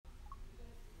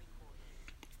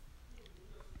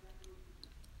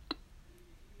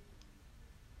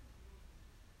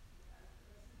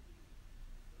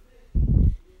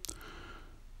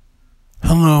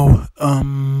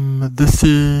This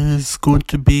is going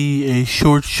to be a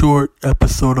short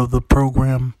episode of the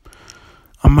program.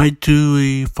 I might do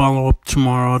a follow-up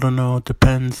tomorrow. I don't know. It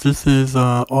depends. This is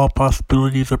All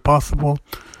Possibilities Are Possible.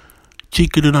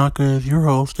 Chica Tanaka is your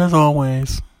host, as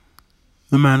always,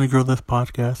 the manager of this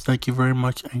podcast. Thank you very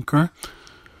much, Anchor.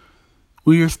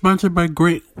 We are sponsored by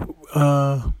Great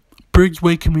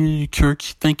Bridgeway Community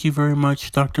Church. Thank you very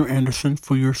much, Dr. Anderson,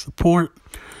 for your support.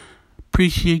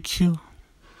 Appreciate you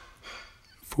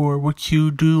for what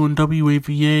you do on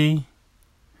WAVA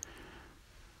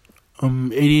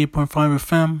 88.5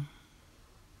 FM.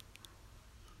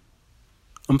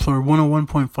 I'm sorry,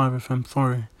 101.5 FM,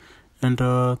 sorry. And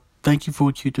thank you for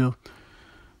what you do.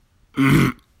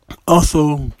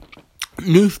 Also,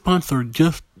 new sponsor,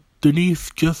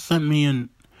 Denise just sent me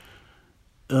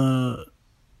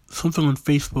something on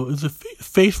Facebook. Is it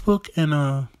Facebook?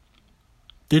 And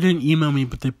they didn't email me,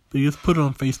 but they just put it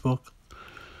on Facebook.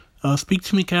 Speak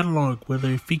to Me Catalog, where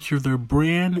they feature their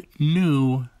brand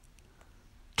new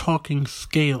talking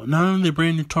scale. Not only the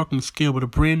brand new talking scale, but a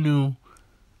brand new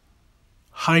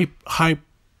hype. I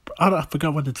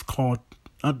forgot what it's called.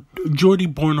 Jordy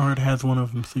Barnhart has one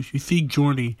of them. So if you see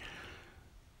Jordy,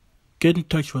 get in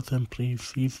touch with him,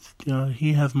 please.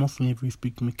 He has mostly every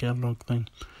Speak to Me Catalog thing.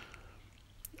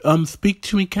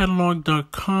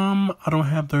 SpeakToMeCatalog.com. I don't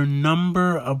have their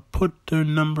number. I'll put their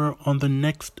number on the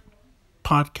next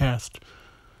podcast.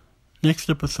 Next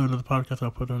episode of the podcast,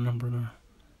 I'll put their number there.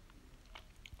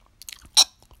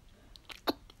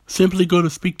 Simply go to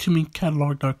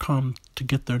SpeakToMeCatalog.com to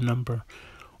get their number.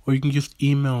 Or you can just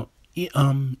email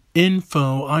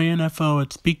info at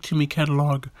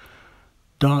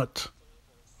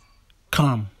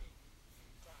SpeakToMeCatalog.com.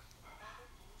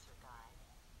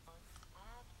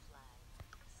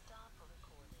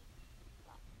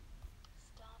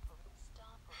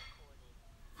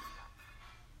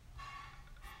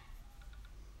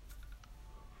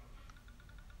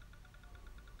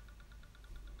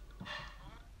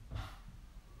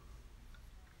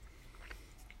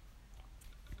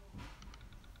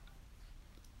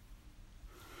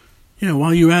 Yeah,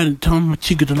 while you're at it, tell them what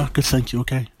Chica Tanaka sent you,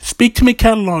 okay? Speak to Me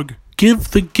Catalog.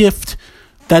 Give the gift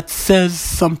that says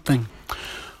something.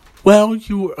 Well,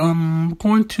 I'm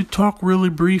going to talk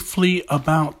really briefly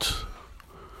about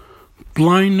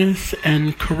blindness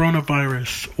and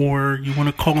coronavirus, or you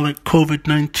want to call it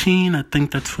COVID-19. I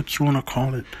think that's what you want to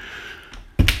call it.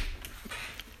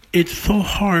 It's so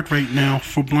hard right now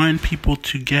for blind people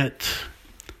to get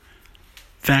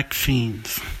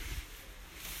vaccines.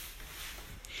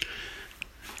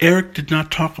 Eric did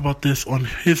not talk about this on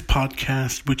his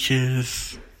podcast, which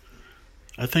is,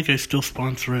 I think I still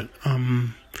sponsor it.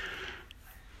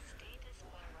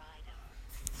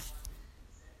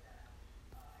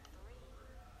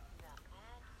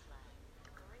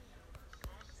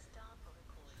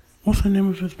 What's the name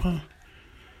of his podcast?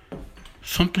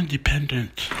 Something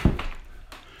Dependent.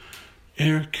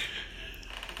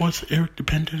 What's Eric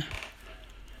Dependent?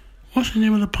 What's the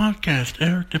name of the podcast?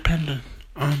 Eric Dependent.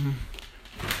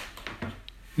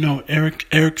 No,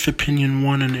 Eric's Opinion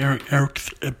 1 and Eric's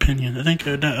Opinion. I think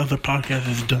that other podcast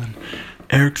is done.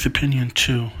 Eric's Opinion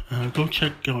 2. Go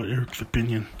check out Eric's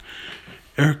Opinion.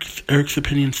 Eric's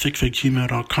Opinion 6 at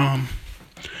gmail.com.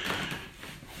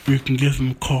 You can give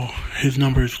him a call. His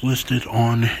number is listed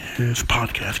on his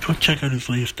podcast. Go check out his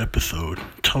latest episode.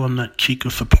 Tell him that Chico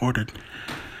supported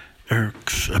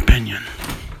Eric's Opinion.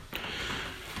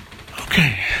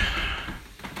 Okay.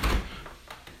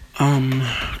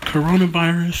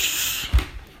 Coronavirus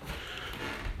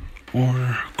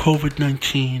or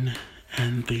COVID-19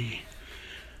 and the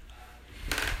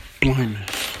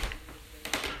blindness.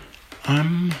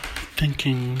 I'm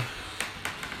thinking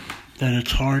that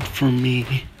it's hard for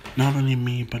me, not only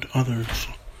me, but others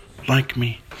like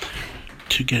me,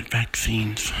 to get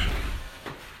vaccines.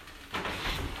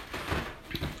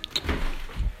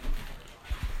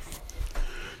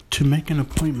 To make an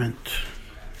appointment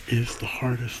is the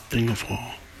hardest thing of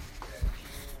all.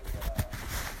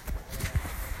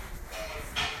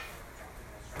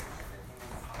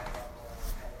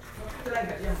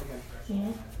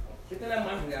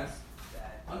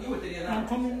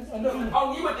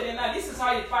 This is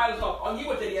how it piles up. I'll give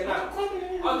it to you now.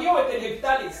 I'll give it to you.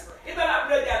 Vitalis. It's not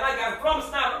bread there like a crumbs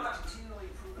now.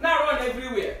 Now run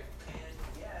everywhere.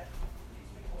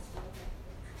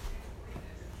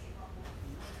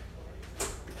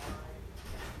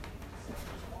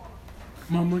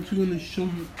 Mom, weren't you going to show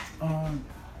me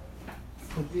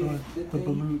the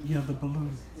balloon? Yeah, the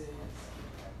balloon.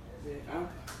 The app?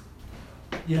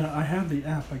 Yeah, I have the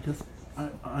app.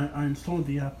 I installed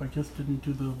the app. I just didn't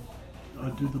do the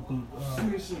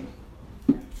Let me see.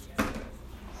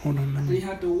 Hold on a So you minute.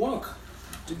 have to walk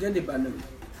to get the balloon.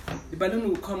 The balloon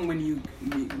will come when you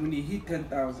hit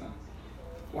 10,000,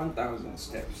 1,000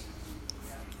 steps.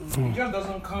 It just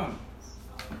doesn't come.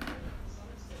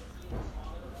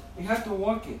 You have to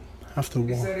walk it. Have to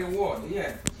It's walk. a reward,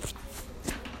 yeah.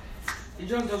 It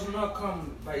just does not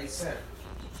come by itself.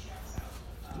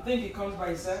 You think it comes by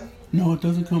itself? No, it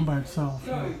doesn't come by itself.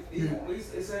 No, Yeah.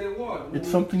 it's a reward. It's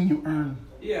something you earn.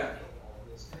 Yeah.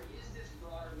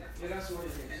 Yeah, that's what it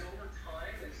is.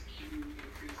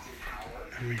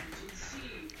 Let me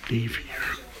leave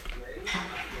here.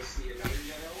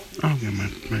 I'll get my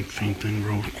vaccine thing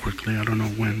rolled quickly. I don't know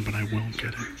when, but I will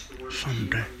get it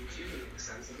someday.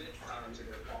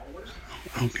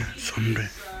 I'll get it someday.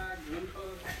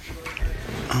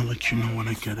 I'll let you know when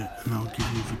I get it, and I'll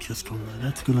give you the gist on that.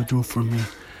 That's gonna do it for me.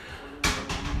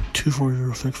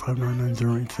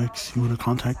 240-659-9086. You wanna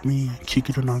contact me?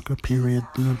 Kikitanaka,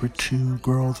 _2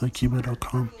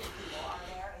 girls@gmail.com.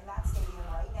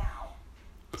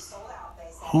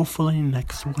 Hopefully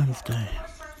next Wednesday,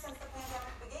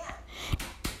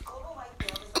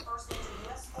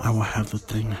 I will have the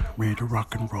thing ready to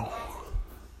rock and roll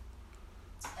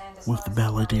with the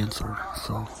ballet dancer.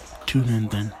 So tune in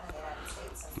then.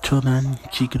 Till then,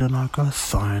 Kikitanaka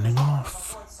signing off.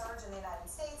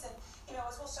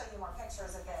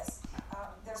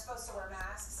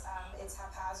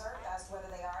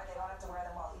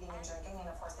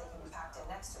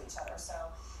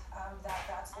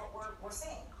 We're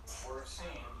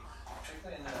seeing,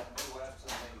 particularly in the Midwest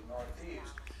and the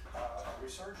Northeast, a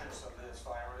resurgence of this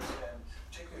virus, and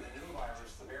particularly the new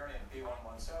virus, the variant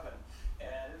B117,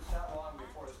 and it's not long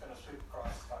before it's going to sweep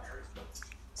across the country.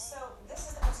 So this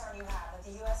is the concern you have, that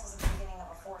the U.S. is at the beginning of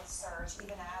a fourth surge,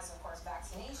 even as, of course,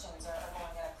 vaccinations are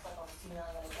going at a clip of a few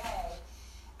million a day.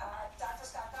 Dr.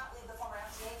 Scott Gottlieb, the former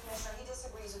FDA commissioner, he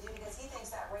disagrees with you because he thinks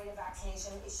that rate of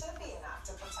vaccination should be enough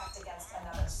to protect against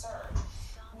another surge.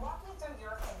 Walk me through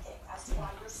your thinking as to why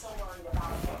you're so worried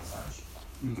about a fourth surge.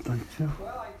 Thank you.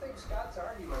 Well, I think Scott's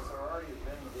arguments are already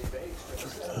been debased in a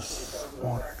sense because of the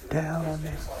Walk fact that down.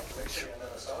 states like Michigan and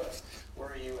Minnesota,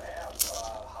 where you have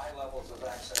high levels of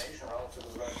vaccination relative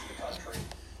to the rest of the country,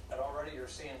 and already you're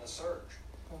seeing the surge.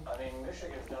 I mean,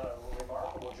 Michigan's done a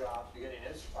remarkable job getting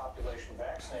its population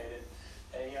vaccinated,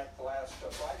 and yet last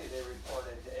Friday they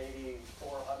reported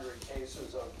 8,400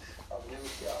 cases of new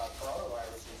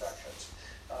coronavirus infections.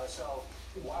 So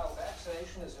while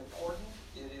vaccination is important,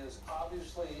 it is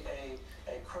obviously a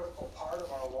critical part of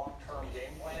our long-term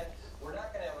game plan. We're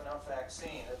not going to have enough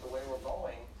vaccine at the way we're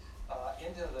going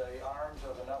into the arms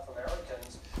of enough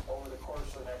Americans over the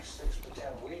course of the next 6 to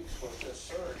 10 weeks with this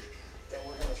surge that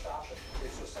we're going to stop it.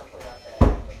 It's just simply not going to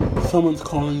happen. Someone's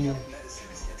calling you.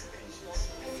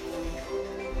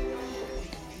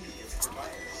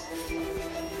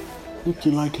 If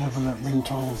you like having that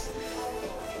ringtone.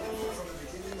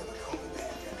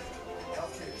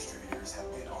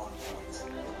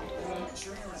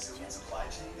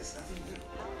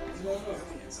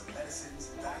 Millions of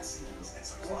medicines, vaccines, and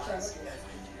supplies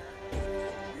every year.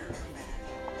 We're committed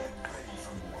and ready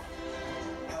for more.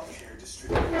 Healthcare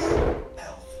distributors.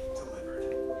 Health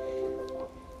delivered.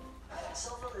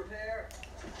 Cell phone repair.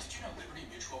 Did you know Liberty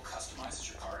Mutual customizes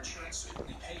your car insurance so you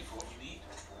only pay for what you need?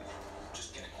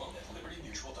 Just get a quote at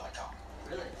libertymutual.com.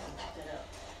 Really? Check that out.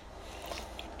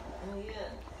 Oh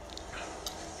yeah. I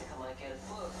think I might get a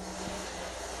book.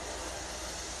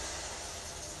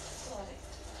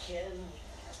 Ken.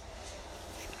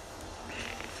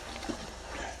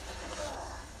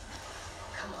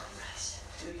 Come on, Rex.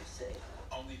 Do your thing.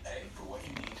 Only pay for what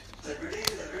you need.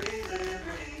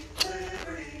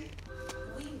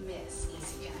 We miss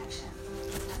Easy Connection.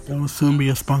 That will soon be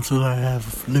a sponsor that I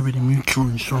have, Liberty Mutual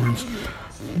Insurance.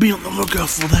 Be on the lookout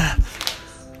for that.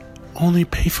 Only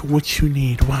pay for what you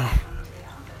need. Wow.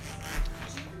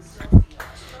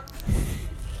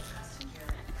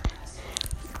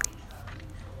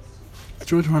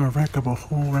 George trying to rack up a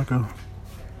whole rack of.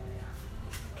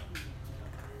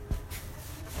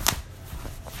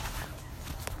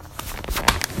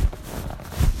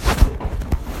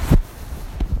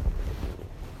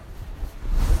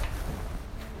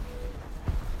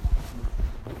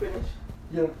 Finish?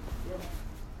 Yeah.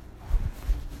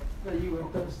 No, you were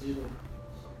thirsty though.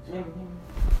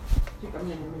 Think I'm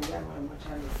in that one, my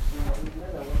channel.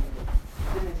 Another one.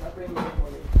 Finish, I'll bring it for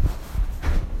you.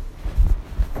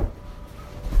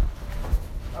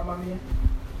 Mami.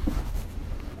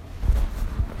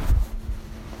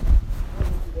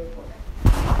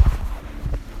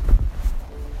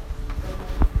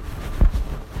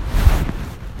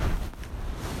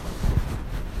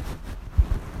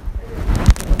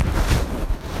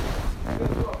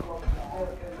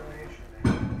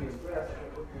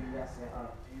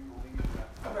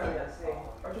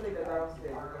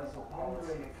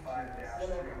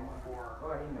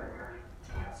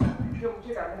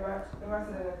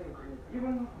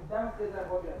 Even downstairs, I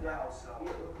bought the house.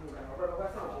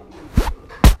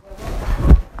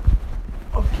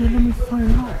 Okay, let me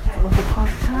find out on the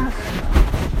podcast.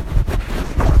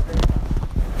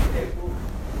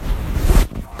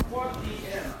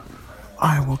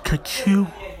 I will catch you.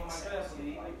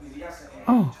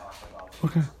 Oh,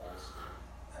 okay.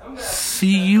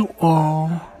 See you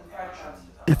all.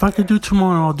 If I can do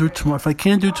tomorrow, I'll do tomorrow. If I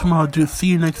can't do tomorrow, I'll see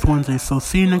you next Wednesday. So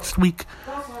see you next week,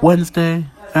 Wednesday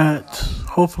at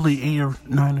hopefully 8 or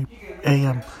 9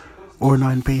 a.m. or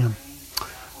 9 p.m.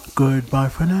 Goodbye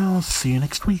for now. See you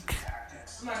next week.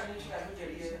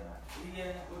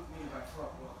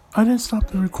 I didn't stop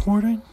the recording.